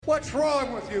What's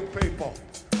wrong with you people?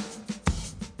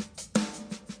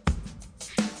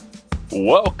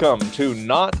 Welcome to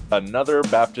Not Another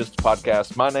Baptist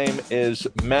Podcast. My name is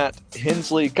Matt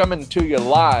Henslee, coming to you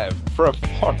live from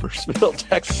Farmersville,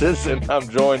 Texas, and I'm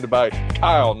joined by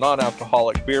Kyle,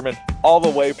 non-alcoholic beerman, all the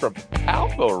way from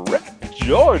Alpharetta,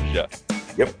 Georgia.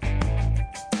 Yep.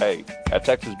 Hey, at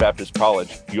Texas Baptist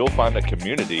College, you'll find a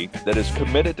community that is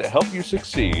committed to help you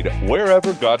succeed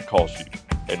wherever God calls you.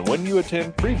 And when you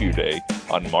attend Preview Day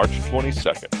on March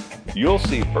 22nd, you'll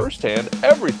see firsthand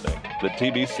everything that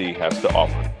TBC has to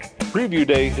offer. Preview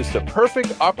Day is the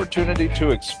perfect opportunity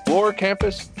to explore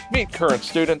campus, meet current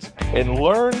students, and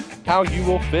learn how you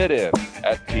will fit in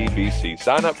at TBC.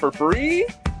 Sign up for free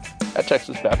at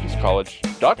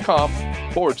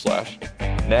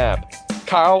texasbaptistcollege.com/NAB.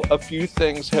 Kyle, a few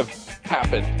things have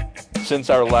happened since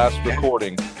our last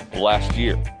recording last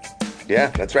year.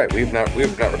 Yeah, that's right. We have not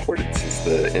recorded since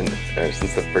the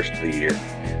first of the year,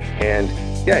 and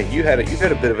yeah, you had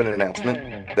a bit of an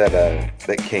announcement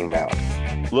that came out.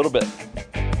 A little bit.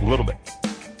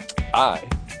 I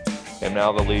am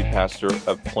now the lead pastor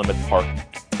of Plymouth Park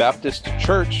Baptist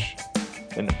Church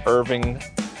in Irving,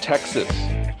 Texas.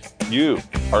 You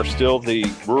are still the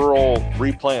rural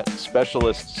replant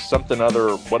specialist, something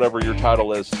other, whatever your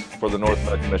title is for the North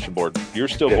American Mission Board. You're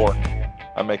still born.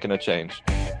 I'm making a change.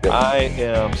 I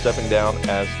am stepping down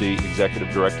as the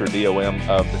executive director, DOM,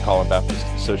 of the Collin Baptist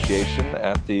Association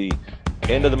at the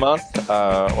end of the month,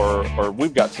 or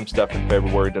we've got some stuff in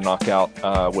February to knock out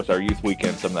with our youth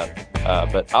weekend, some of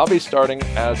that. But I'll be starting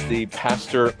as the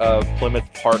pastor of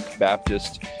Plymouth Park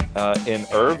Baptist in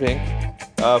Irving.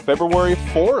 February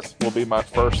 4th will be my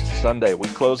first Sunday. We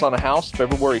close on a house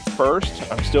February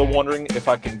 1st. I'm still wondering if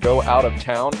I can go out of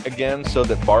town again so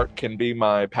that Bart can be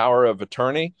my power of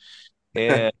attorney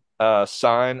and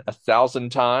sign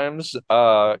 1,000 times.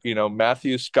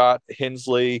 Matthew Scott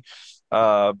Henslee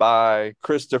by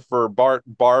Christopher Bart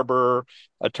Barber,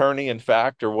 attorney in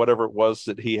fact, or whatever it was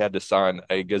that he had to sign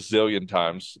a gazillion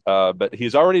times. But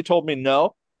he's already told me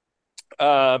no.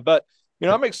 But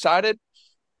I'm excited.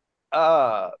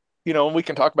 We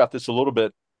can talk about this a little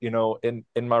bit. In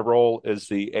my role as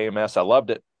the AMS, I loved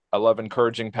it. I love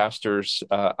encouraging pastors.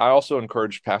 I also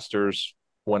encouraged pastors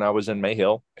when I was in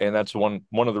Mayhill, and that's one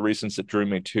of the reasons that drew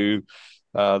me to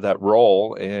that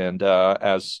role. And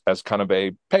as kind of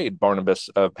a paid Barnabas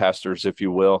of pastors, if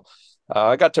you will,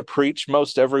 I got to preach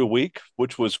most every week,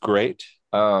 which was great.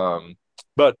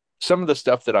 But some of the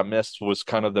stuff that I missed was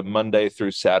kind of the Monday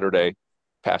through Saturday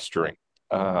pastoring.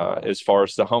 As far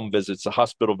as the home visits, the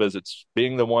hospital visits,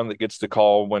 being the one that gets the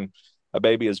call when a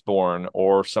baby is born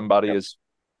or somebody is,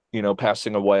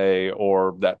 passing away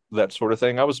or that sort of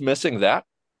thing. I was missing that,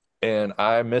 and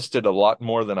I missed it a lot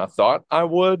more than I thought I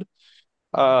would.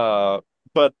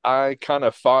 But I kind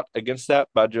of fought against that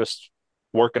by just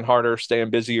working harder, staying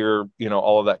busier,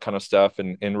 all of that kind of stuff,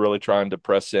 and really trying to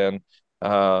press in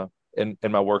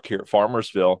my work here at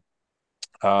Farmersville.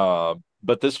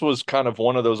 But this was kind of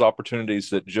one of those opportunities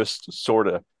that just sort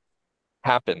of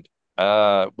happened.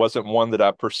 Wasn't one that I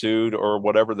pursued or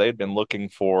whatever. They'd been looking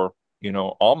for,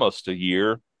 almost a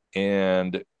year,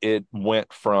 and it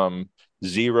went from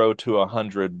 0 to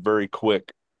 100 very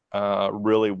quick.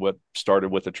 Really what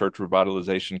started with a church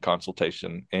revitalization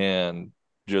consultation and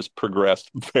just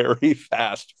progressed very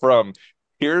fast from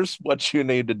here's what you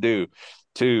need to do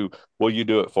to, will you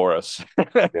do it for us?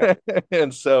 Yeah.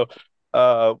 And so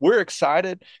we're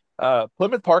excited.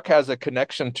 Plymouth Park has a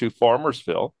connection to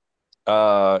Farmersville.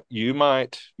 You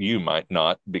might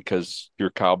not because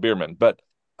you're Kyle Bierman, but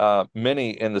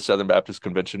many in the Southern Baptist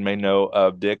Convention may know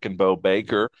of Dick and Bo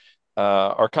Baker,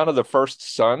 are kind of the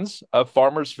first sons of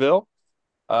Farmersville.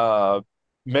 Uh,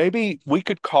 Maybe we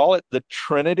could call it the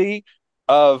Trinity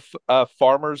of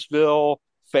Farmersville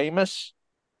famous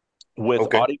with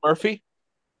Okay. Audie Murphy.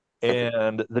 Okay.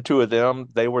 And the two of them,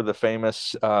 they were the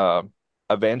famous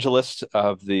evangelists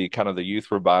of the kind of the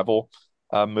youth revival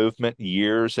movement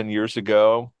years and years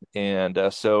ago. And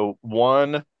well,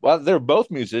 they're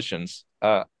both musicians.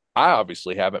 I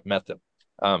obviously haven't met them,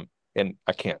 and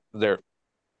I can't. They're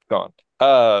gone.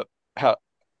 How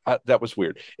that was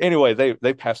weird. Anyway,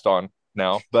 they passed on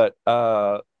now, but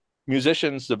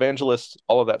musicians, evangelists,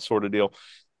 all of that sort of deal.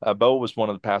 Bo was one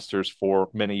of the pastors for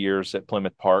many years at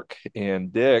Plymouth Park,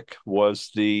 and Dick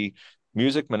was the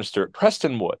music minister at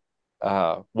Prestonwood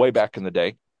way back in the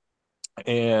day.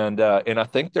 And I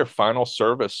think their final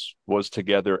service was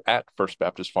together at First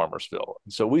Baptist Farmersville.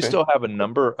 So we Okay. still have a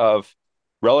number of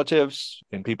relatives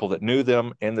and people that knew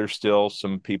them, and there's still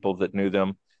some people that knew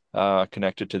them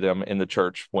connected to them in the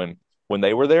church when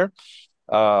they were there.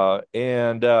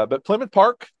 But Plymouth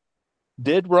Park,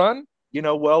 did run,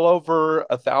 well over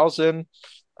 1,000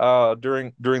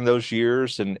 during those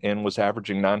years, and was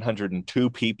averaging 902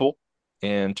 people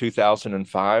in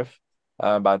 2005.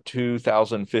 By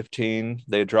 2015,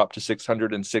 they had dropped to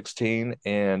 616,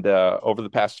 and over the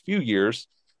past few years,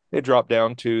 they dropped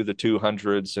down to the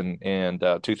 200s, and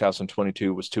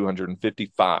 2022 was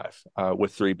 255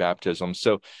 with three baptisms.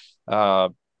 So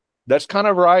that's kind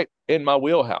of right in my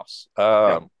wheelhouse.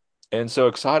 Yeah. And so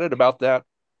excited about that.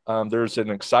 There's an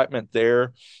excitement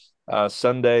there.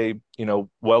 Sunday,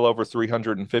 well over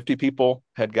 350 people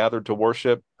had gathered to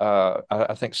worship.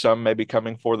 I think some may be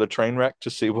coming for the train wreck to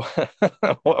see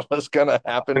what was going to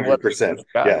happen. What 100%.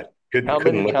 guy? Yeah. How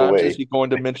Couldn't many look times is away. he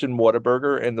going to mention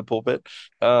Whataburger in the pulpit?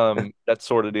 That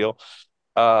sort of deal.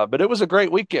 But it was a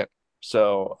great weekend.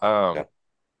 So Yeah. if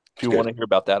It's you want good. to hear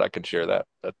about that, I can share that.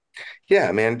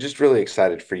 Yeah, man, just really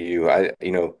excited for you.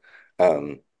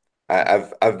 Um,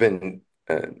 I've been,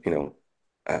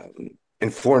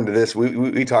 informed of this.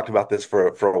 We talked about this for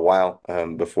a while,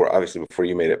 before, obviously before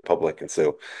you made it public, and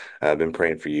so I've been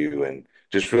praying for you and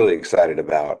just really excited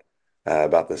about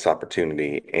this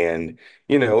opportunity. And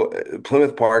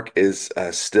Plymouth Park is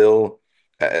still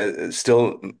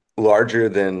larger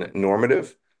than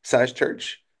normative size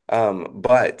church,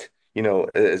 but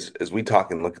as we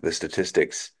talk and look at the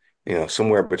statistics,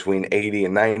 somewhere between 80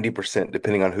 and 90%,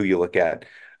 depending on who you look at.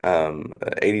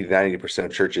 80 to 90%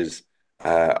 of churches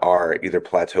are either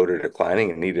plateaued or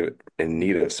declining and in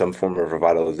need of some form of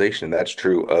revitalization. That's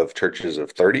true of churches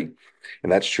of 30,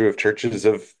 and that's true of churches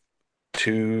of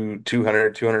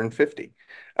 200, 250.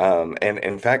 And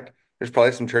in fact, there's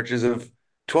probably some churches of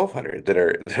 1,200 that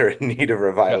are in need of Yeah,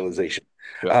 revitalization.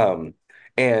 yeah. Um,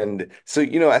 and so,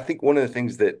 I think one of the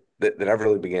things that I've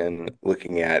really began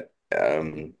looking at,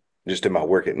 just in my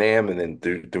work at NAM and then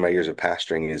through my years of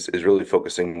pastoring, is really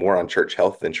focusing more on church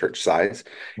health than church size.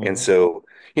 And Mhm. so,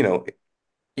 you know,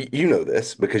 you know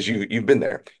this because you've been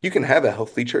there. You can have a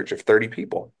healthy church of 30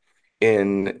 people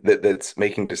that's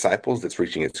making disciples, that's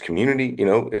reaching its community,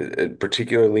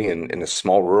 particularly in a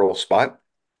small rural spot.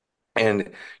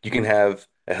 And you can have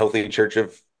a healthy church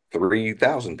of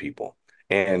 3,000 people.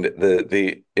 And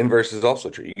the inverse is also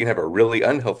true. You can have a really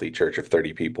unhealthy church of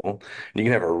 30 people, and you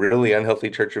can have a really unhealthy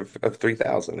church of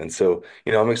 3,000. And so,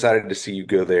 I'm excited to see you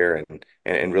go there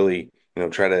and really,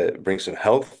 try to bring some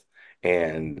health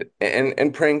and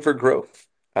praying for growth.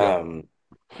 Yeah. Um,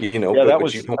 Yeah, that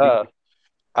but you was told me,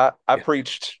 I yeah.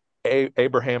 preached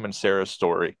Abraham and Sarah's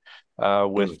story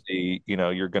with Mm. the,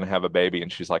 you're going to have a baby,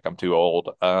 and she's like, I'm too old.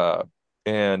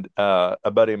 And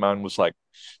a buddy of mine was like,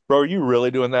 bro, are you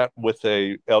really doing that with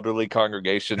a elderly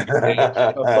congregation? And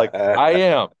I was like, I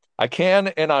am. I can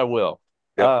and I will.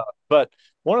 Yep. But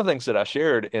one of the things that I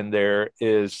shared in there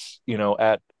is,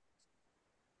 at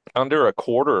under a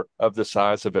quarter of the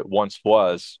size of it once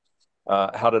was.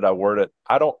 How did I word it?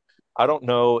 I don't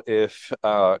know if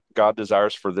God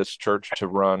desires for this church to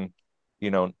run,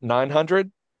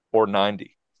 900 or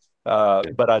 90. Yeah.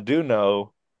 But I do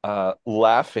know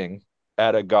laughing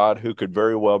at a God who could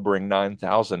very well bring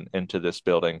 9,000 into this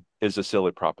building is a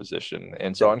silly proposition.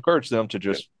 And so I Yep. encourage them to Yep.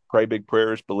 just pray big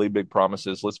prayers, believe big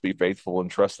promises. Let's be faithful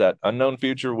and trust that unknown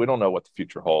future. We don't know what the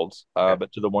future holds, Yeah.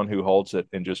 but to the one who holds it,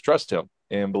 and just trust him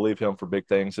and believe him for big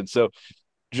things. And so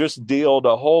just dealed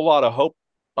a whole lot of hope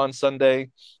on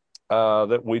Sunday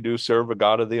that we do serve a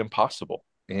God of the impossible.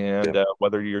 And Yeah.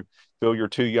 whether you feel you're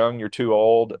too young, you're too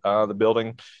old, the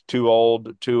building too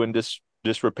old, too in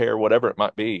disrepair, whatever it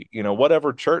might be,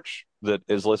 whatever church that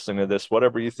is listening to this,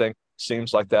 whatever you think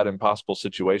seems like that impossible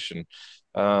situation,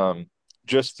 um,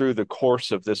 just through the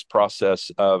course of this process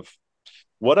of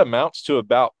what amounts to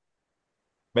about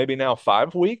maybe now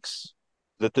 5 weeks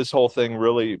that this whole thing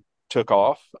really took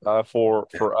off for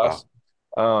Yeah. for us.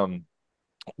 Wow. Um,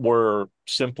 were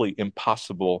simply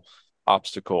impossible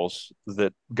obstacles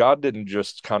that God didn't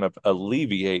just kind of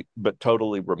alleviate, but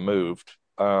totally removed.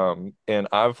 And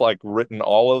I've like written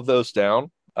all of those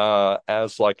down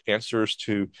as like answers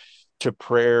to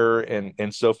prayer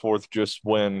and so forth. Just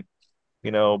when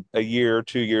a year,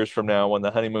 2 years from now, when the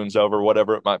honeymoon's over,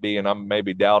 whatever it might be, and I'm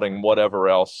maybe doubting whatever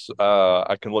else,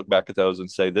 I can look back at those and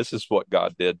say, this is what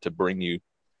God did to bring you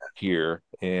here,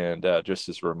 and just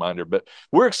as a reminder. But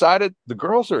we're excited. The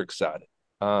girls are excited.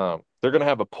 They're going to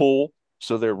have a pool,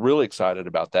 so they're really excited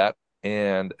about that,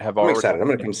 and have I'm already. excited. I'm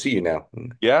going to come see you now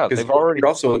Yeah, because they've you're already.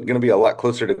 also going to be a lot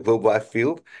closer to Globe Life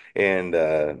Field. And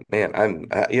man,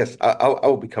 yes, I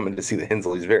will be coming to see the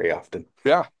Hensleys very often.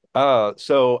 Yeah.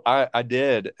 So I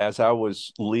did, as I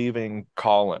was leaving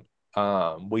Colin.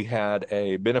 We had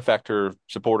a benefactor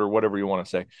supporter, whatever you want to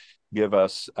say, give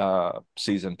us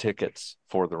season tickets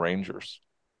for the Rangers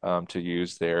to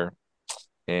use there.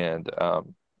 And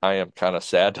I am kind of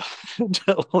sad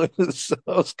to lose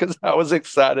those because I was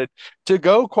excited to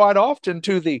go quite often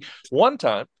to the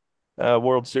one-time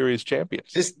World Series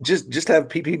champions. Just have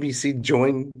PPBC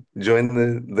join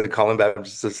the Colin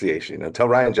Baptist Association. Tell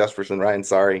Ryan Jesperson, Ryan,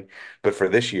 sorry, but for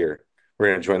this year, we're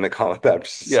going to join the Colin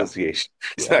Baptist Yeah, Association.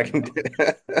 So yeah. I can.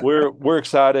 We're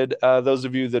excited. Those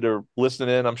of you that are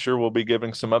listening in, I'm sure we'll be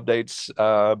giving some updates.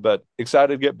 But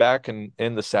excited to get back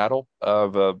in the saddle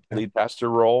of a lead pastor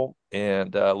role,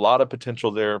 and a lot of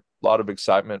potential there, a lot of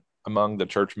excitement among the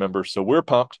church members. So we're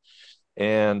pumped,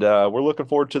 and we're looking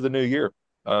forward to the new year.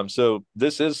 So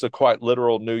this is a quite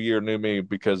literal new year, new me,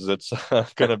 because it's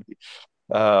going to be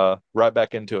right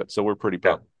back into it. So we're pretty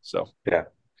Yeah, pumped. So yeah.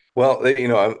 Well, like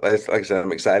I said,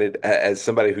 I'm excited. As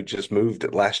somebody who just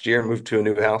moved last year, moved to a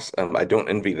new house. I don't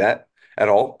envy that at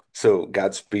all. So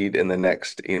Godspeed in the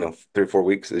next, 3 or 4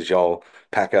 weeks as y'all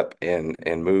pack up and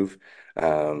move,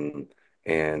 um,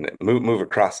 and move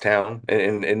across town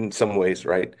in some ways,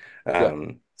 right? yeah,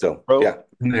 So pro yeah,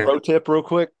 there. pro tip, real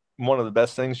quick. One of the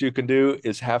best things you can do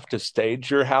is have to stage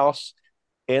your house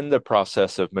in the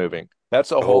process of moving.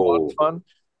 That's a whole lot of Oh, fun.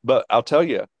 But I'll tell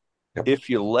you, yep, if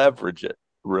you leverage it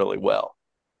really well,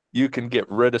 you can get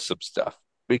rid of some stuff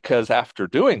because after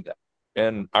doing that,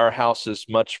 and our house is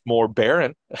much more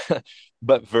barren,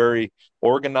 but very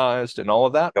organized and all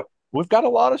of that, yep, we've got a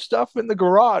lot of stuff in the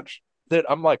garage that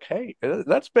I'm like, hey,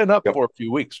 that's been up yep. for a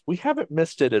few weeks. We haven't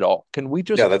missed it at all. Can we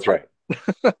Yeah, just that's right.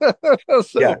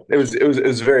 Yeah, so it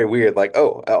was very weird. Like,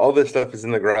 oh, all this stuff is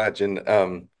in the garage,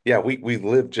 and yeah, we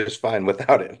live just fine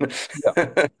without yeah,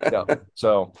 yeah. it.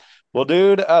 So well,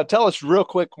 dude, tell us real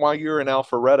quick why you're in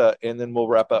Alpharetta and then we'll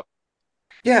wrap up.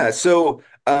 Yeah, so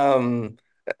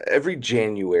every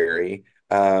January,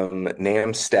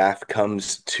 NAM staff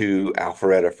comes to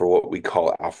Alpharetta for what we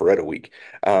call Alpharetta Week,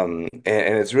 and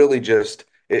it's really just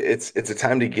it's a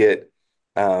time to get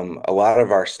a lot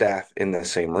of our staff in the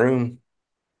same room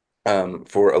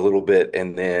for a little bit,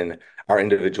 and then our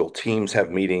individual teams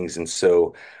have meetings, and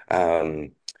so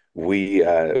um, we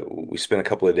spent a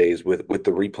couple of days with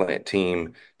the replant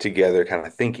team together, kind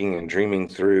of thinking and dreaming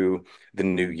through the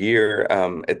new year.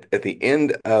 At the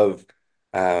end of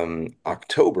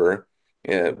October,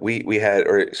 we had,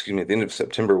 or excuse me, at the end of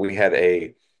September, we had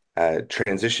a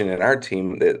transition in our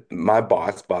team that my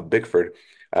boss, Bob Bickford,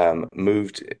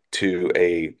 moved to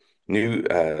a new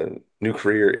new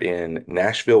career in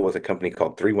Nashville with a company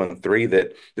called 313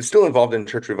 that is still involved in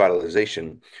church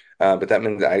revitalization. But that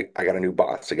means I got a new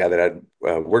boss. A guy that I'd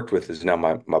worked with is now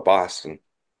my boss. And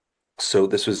so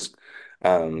this was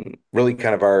really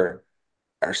kind of our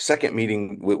second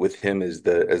meeting with him as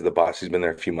the boss. He's been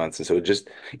there a few months, and so just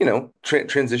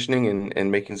transitioning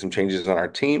and making some changes on our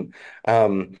team.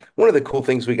 One of the cool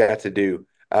things we got to do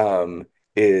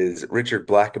is Richard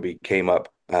Blackaby came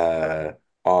up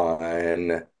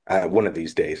on one of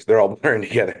these days. They're all blurring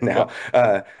together Yeah.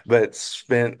 now, but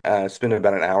spent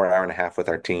about an hour and a half with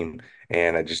our team,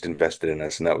 and I just invested in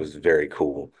us, and that was very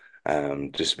cool.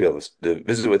 Just to be able to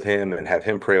visit with him and have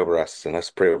him pray over us and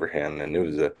us pray over him, and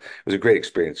it was a great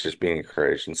experience just being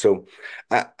encouraged. And so,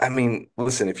 I mean,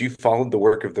 listen, if you followed the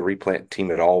work of the replant team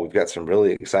at all, we've got some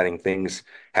really exciting things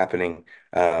happening.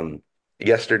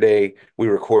 Yesterday, we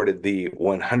recorded the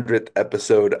 100th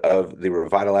episode of the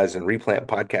Revitalize and Replant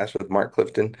podcast with Mark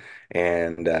Clifton.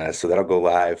 And so that'll go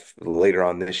live later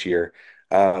on this year.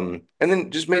 And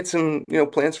then just made some,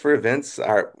 plans for events.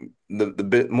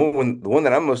 The one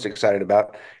that I'm most excited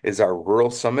about is our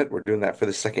Rural Summit. We're doing that for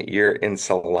the second year in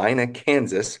Salina,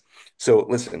 Kansas. So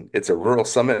listen, it's a rural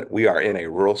summit. We are in a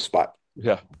rural spot,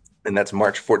 Yeah. and that's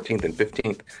March 14th and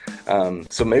 15th.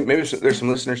 So maybe there's some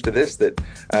listeners to this that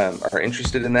are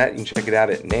interested in that. You can check it out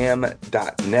at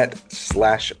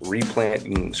nam.net/replant.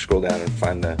 You can scroll down and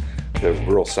find the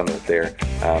rural summit there.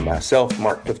 Myself,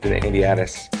 Mark Clifton, and Andy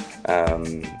Addis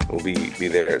will be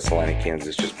there at Salina,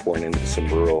 Kansas, just pouring into some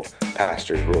rural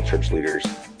pastors, rural church leaders.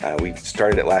 We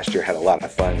started it last year, had a lot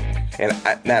of fun, and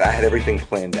Matt, I had everything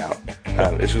planned out.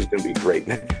 This was going to be great.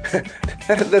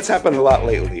 That's happened a lot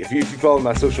lately. If you follow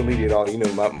my social media at all,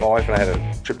 my wife and I had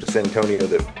a trip to San Antonio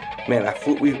that, man, I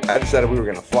decided we were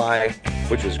going to fly,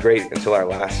 which was great until our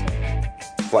last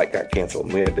flight got canceled.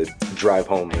 And we had to drive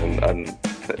home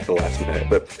at the last minute.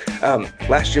 But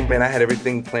last year, man, I had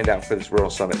everything planned out for this rural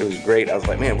summit. It was great. I was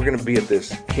like, man, we're going to be at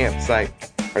this campsite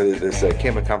or this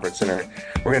camping conference center.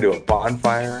 We're going to do a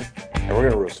bonfire, and we're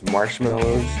going to roast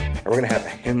marshmallows, and we're going to have a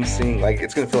hymn sing. Like,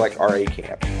 it's going to feel like RA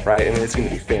camp, right? I mean, it's going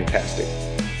to be fantastic.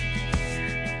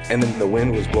 and then the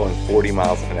wind was blowing 40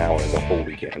 miles an hour the whole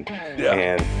weekend. Yeah.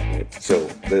 And so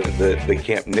the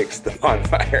camp nixed the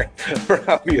bonfire for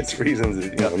obvious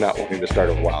reasons, not wanting to start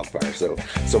a wildfire.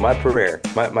 So my prayer,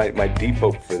 my deep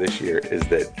hope for this year is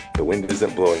that the wind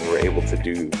isn't blowing. We're able to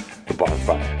do the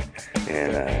bonfire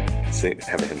and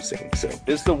have him sing. So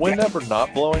is the wind ever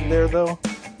not blowing there though?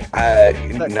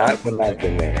 Not when I've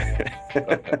been there.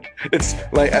 Okay. It's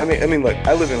like I mean, look,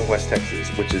 I live in West Texas,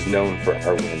 which is known for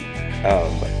our wind,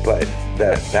 but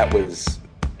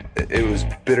it was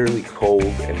bitterly cold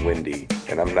and windy,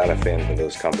 and I'm not a fan of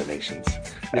those combinations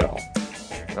at all.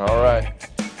 All right.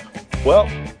 Well,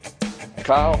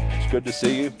 Kyle, it's good to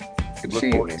see you. Good to Look see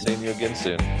you, forward to man. seeing you again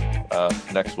soon,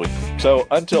 next week. So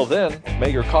until then,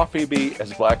 may your coffee be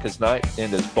as black as night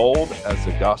and as bold as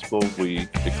the gospel we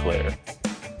declare.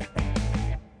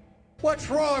 What's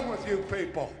wrong with you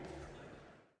people?